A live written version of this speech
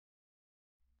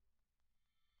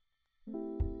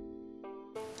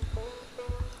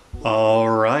All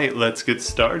right, let's get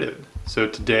started. So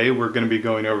today we're going to be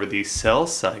going over the cell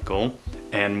cycle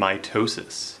and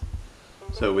mitosis.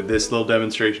 So with this little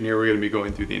demonstration here, we're going to be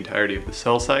going through the entirety of the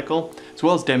cell cycle, as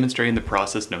well as demonstrating the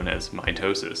process known as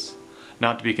mitosis.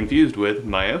 Not to be confused with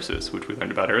meiosis, which we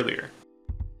learned about earlier.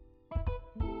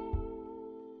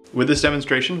 With this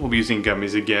demonstration, we'll be using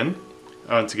gummies again.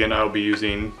 Once again, I'll be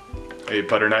using a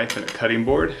butter knife and a cutting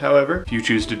board. However, if you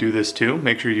choose to do this too,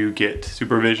 make sure you get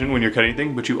supervision when you're cutting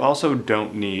anything, but you also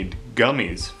don't need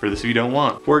gummies for this if you don't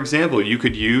want. For example, you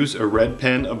could use a red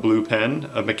pen, a blue pen,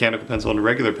 a mechanical pencil, and a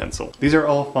regular pencil. These are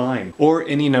all fine, or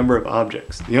any number of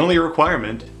objects. The only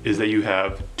requirement is that you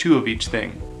have 2 of each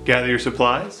thing. Gather your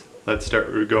supplies. Let's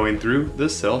start going through the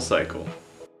cell cycle.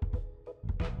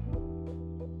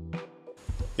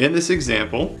 In this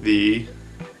example, the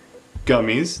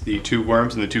gummies, the 2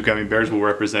 worms and the 2 gummy bears, will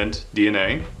represent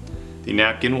DNA. The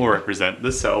napkin will represent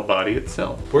the cell body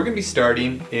itself. We're going to be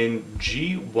starting in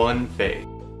G1 phase.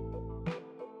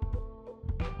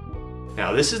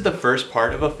 Now this is the first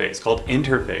part of a phase called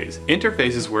interphase.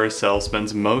 Interphase is where a cell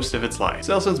spends most of its life. The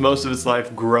cell spends most of its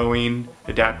life growing,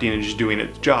 adapting, and just doing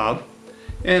its job.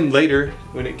 And later,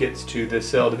 when it gets to the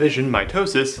cell division,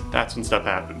 mitosis, that's when stuff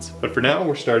happens. But for now,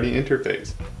 we're starting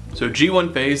interphase. So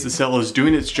G1 phase, the cell is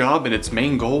doing its job and its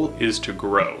main goal is to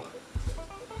grow.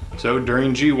 So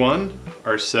during G1,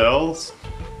 our cell's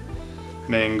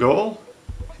main goal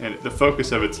and the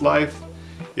focus of its life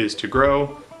is to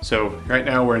grow. So right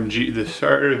now we're in the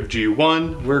start of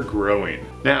G1, we're growing.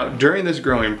 Now during this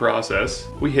growing process,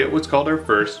 we hit what's called our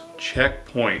first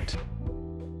checkpoint.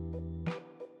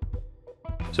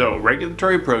 So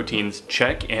regulatory proteins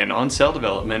check in on cell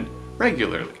development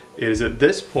regularly. It is at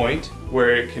this point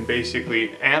where it can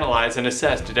basically analyze and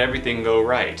assess, did everything go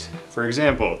right? For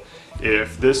example,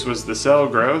 if this was the cell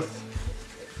growth,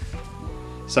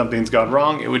 something's gone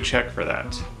wrong, it would check for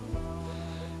that.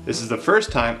 This is the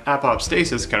first time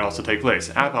apoptosis can also take place.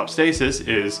 Apoptosis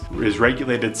is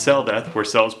regulated cell death, where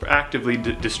cells actively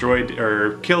destroy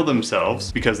or kill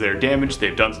themselves because they're damaged,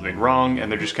 they've done something wrong,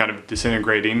 and they're just kind of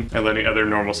disintegrating and letting other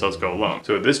normal cells go along.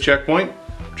 So at this checkpoint,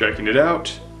 checking it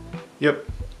out, yep,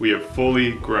 we have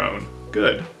fully grown.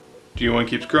 Good. G1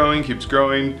 keeps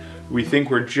growing. We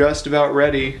think we're just about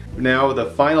ready. Now the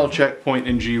final checkpoint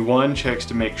in G1 checks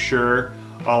to make sure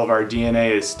all of our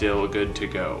DNA is still good to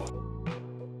go.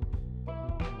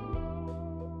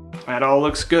 That all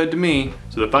looks good to me.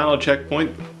 So the final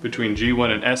checkpoint between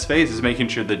G1 and S phase is making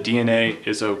sure the DNA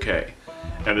is okay.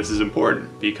 And this is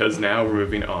important because now we're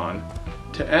moving on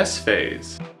to S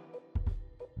phase.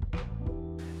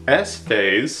 S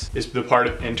phase is the part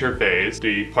of interphase,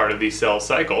 the part of the cell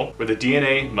cycle, where the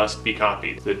DNA must be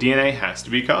copied. The DNA has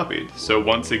to be copied. So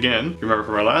once again, remember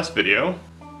from our last video,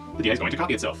 the DNA is going to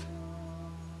copy itself.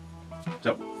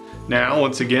 So now,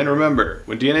 once again, remember,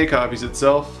 when DNA copies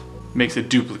itself, makes a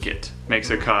duplicate, makes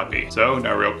a copy. So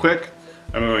now real quick,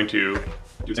 I'm going to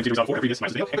do the same thing for every previous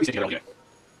video, and we stay together all day.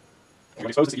 I'm going to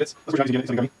expose the secrets. Let's try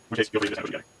using it, which is feel free to just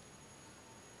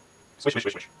switch, switch,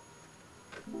 switch, switch.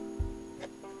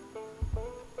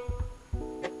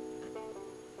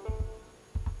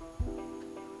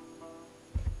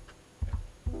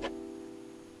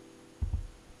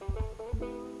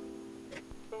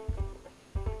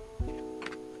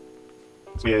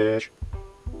 Switch.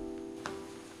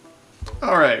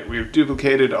 Alright, we've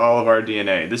duplicated all of our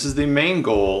DNA. This is the main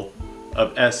goal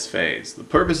of S phase. The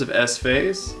purpose of S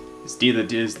phase is the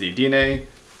DNA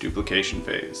duplication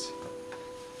phase.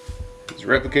 It's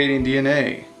replicating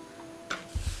DNA.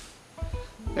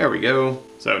 There we go.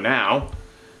 So now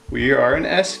we are in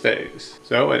S phase.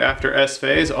 So after S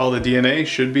phase, all the DNA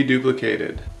should be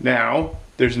duplicated. Now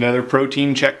there's another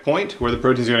protein checkpoint where the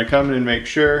protein's going to come in and make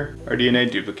sure our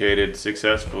DNA duplicated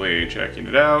successfully. Checking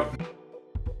it out.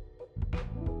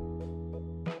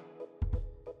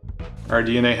 Our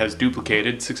DNA has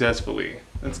duplicated successfully.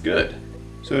 That's good.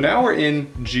 So now we're in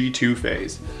G2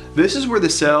 phase. This is where the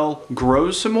cell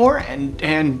grows some more and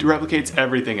replicates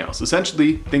everything else.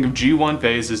 Essentially, think of G1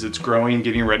 phase as it's growing,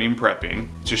 getting ready, and prepping.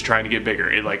 It's just trying to get bigger.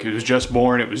 It was just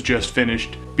born, it was just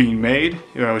finished being made,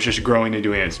 it was just growing and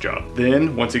doing its job.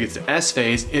 Then, once it gets to S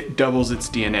phase, it doubles its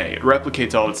DNA. It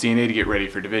replicates all its DNA to get ready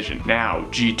for division. Now,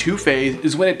 G2 phase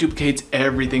is when it duplicates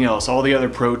everything else, all the other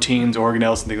proteins,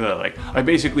 organelles, and things like that. Like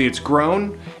basically, it's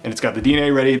grown, and it's got the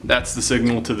DNA ready. That's the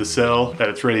signal to the cell that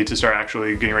it's ready to start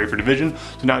actually getting ready for division.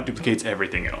 So now it duplicates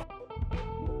everything else.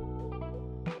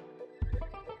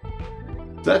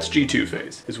 That's G2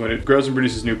 phase, is when it grows and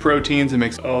produces new proteins and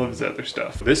makes all of its other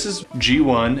stuff. This is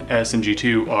G1, S, and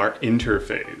G2 are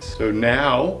interphase. So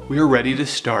now we are ready to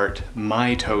start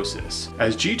mitosis.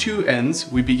 As G2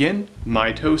 ends, we begin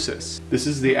mitosis. This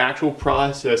is the actual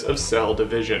process of cell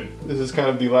division. This is kind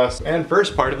of the last and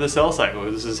first part of the cell cycle.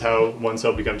 This is how one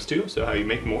cell becomes two, so how you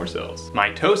make more cells.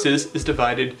 Mitosis is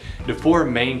divided into four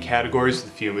main categories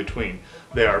with a few in between.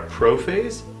 They are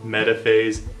prophase,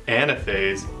 metaphase,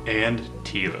 anaphase, and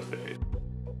telophase.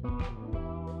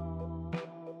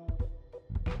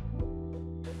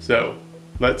 So,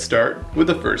 let's start with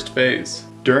the first phase.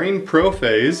 During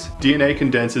prophase, DNA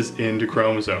condenses into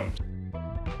chromosomes.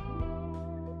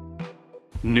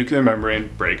 Nuclear membrane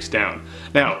breaks down.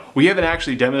 Now, we haven't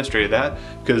actually demonstrated that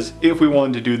because if we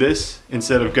wanted to do this,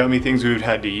 instead of gummy things, we would have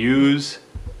had to use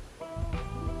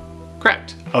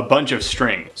a bunch of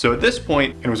string. So at this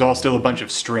point, it was all still a bunch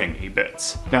of stringy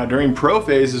bits. Now during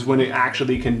prophase is when it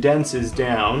actually condenses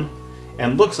down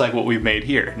and looks like what we've made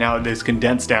here. Now it is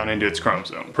condensed down into its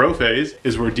chromosome. Prophase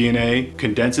is where DNA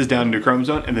condenses down into a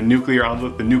chromosome and the nuclear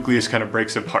envelope, the nucleus kind of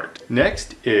breaks apart.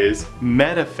 Next is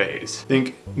metaphase.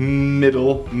 Think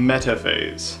middle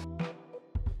metaphase.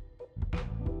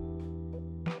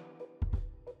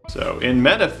 So in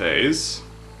metaphase,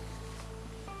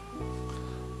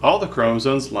 all the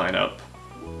chromosomes line up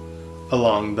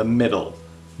along the middle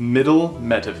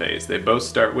metaphase. They both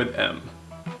start with M.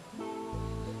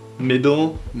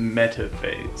 Middle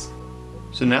metaphase.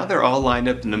 So now they're all lined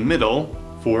up in the middle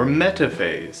for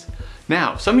metaphase.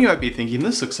 Now, some of you might be thinking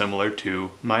this looks similar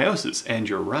to meiosis, and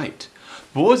you're right.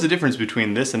 But what was the difference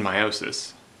between this and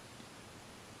meiosis?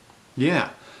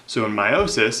 Yeah, so in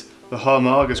meiosis, the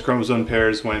homologous chromosome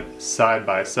pairs went side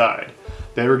by side.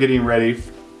 They were getting ready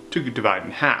to divide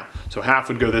in half. So half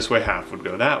would go this way, half would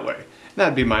go that way. And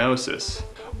that'd be meiosis.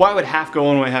 Why would half go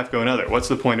one way, half go another? What's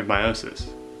the point of meiosis?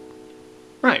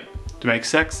 Right, to make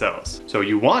sex cells. So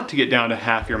you want to get down to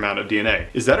half your amount of DNA.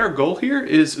 Is that our goal here?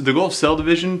 Is the goal of cell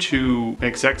division to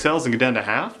make sex cells and get down to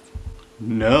half?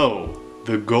 No,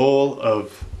 the goal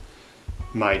of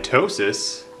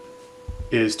mitosis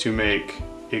is to make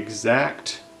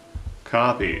exact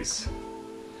copies.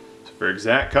 So for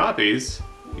exact copies,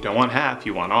 you don't want half,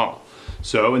 you want all.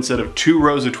 So instead of 2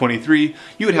 rows of 23,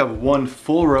 you would have 1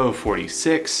 full row of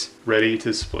 46 ready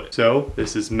to split. So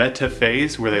this is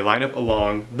metaphase, where they line up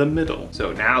along the middle.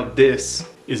 So now this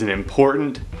is an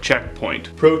important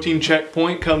checkpoint. Protein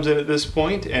checkpoint comes in at this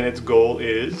point, and its goal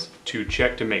is to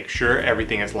check to make sure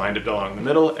everything is lined up along the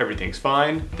middle, everything's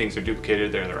fine, things are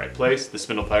duplicated, they're in the right place, the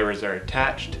spindle fibers are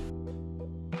attached.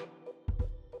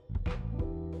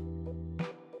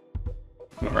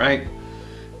 All right.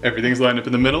 Everything's lined up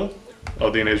in the middle,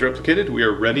 all DNA is replicated, we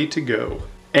are ready to go.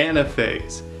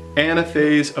 Anaphase.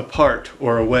 Anaphase apart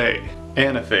or away.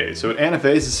 Anaphase. So at anaphase,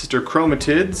 the sister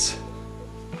chromatids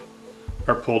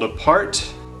are pulled apart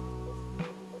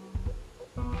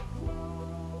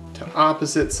to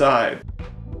opposite side.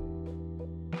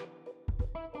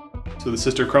 So the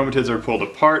sister chromatids are pulled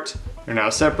apart, they're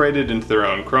now separated into their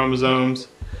own chromosomes,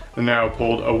 and now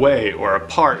pulled away or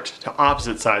apart to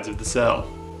opposite sides of the cell.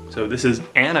 So this is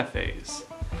anaphase.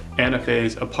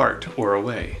 Anaphase apart or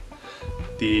away.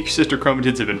 The sister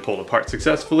chromatids have been pulled apart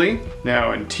successfully.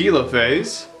 Now in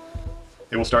telophase,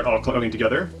 they will start all clumping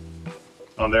together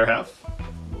on their half.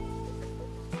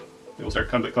 They will start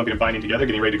clumping and binding together,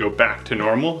 getting ready to go back to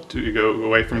normal, to go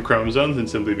away from chromosomes and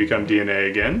simply become DNA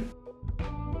again.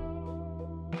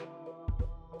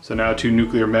 So now 2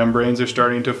 nuclear membranes are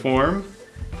starting to form.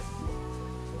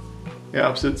 The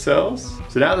opposite cells.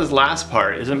 So now this last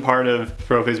part isn't part of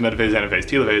prophase, metaphase, anaphase,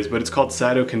 telophase, but it's called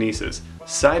cytokinesis.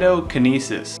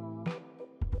 Cytokinesis.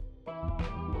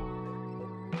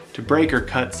 To break or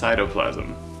cut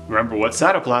cytoplasm. Remember, what's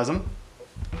cytoplasm?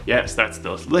 Yes, that's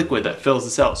the liquid that fills the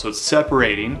cell, so it's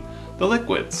separating the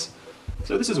liquids.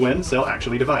 So this is when the cell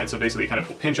actually divides. So basically you kind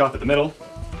of pinch off at the middle,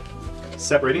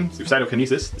 separating through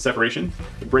cytokinesis, the separation,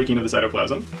 the breaking of the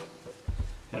cytoplasm.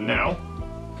 And now,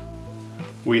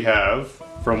 we have,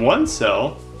 from one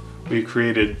cell, we've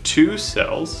created 2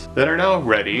 cells that are now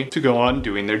ready to go on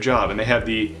doing their job. And they have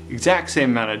the exact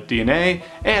same amount of DNA,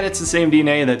 and it's the same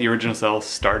DNA that the original cell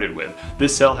started with.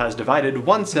 This cell has divided,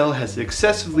 one cell has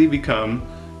successfully become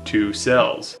 2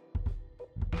 cells.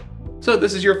 So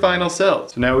this is your final cell.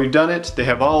 So now we've done it, they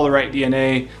have all the right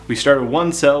DNA. We started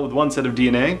one cell with one set of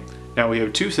DNA. Now we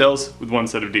have 2 cells with 1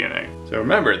 set of DNA. So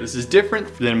remember, this is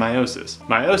different than meiosis.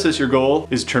 Meiosis, your goal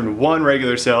is to turn 1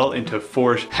 regular cell into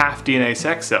 4 half DNA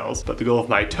sex cells, but the goal of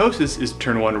mitosis is to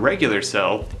turn 1 regular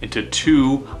cell into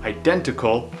 2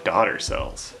 identical daughter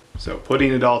cells. So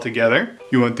putting it all together,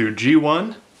 you went through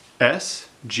G1, S,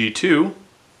 G2,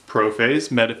 prophase,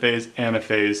 metaphase,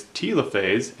 anaphase,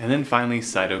 telophase, and then finally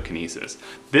cytokinesis.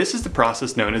 This is the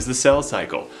process known as the cell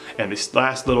cycle, and this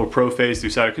last little prophase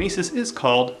through cytokinesis is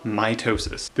called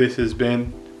mitosis. This has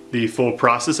been the full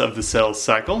process of the cell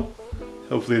cycle.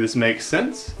 Hopefully this makes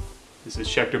sense. This is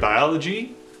Schechter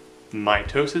Biology,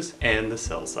 mitosis, and the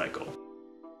cell cycle.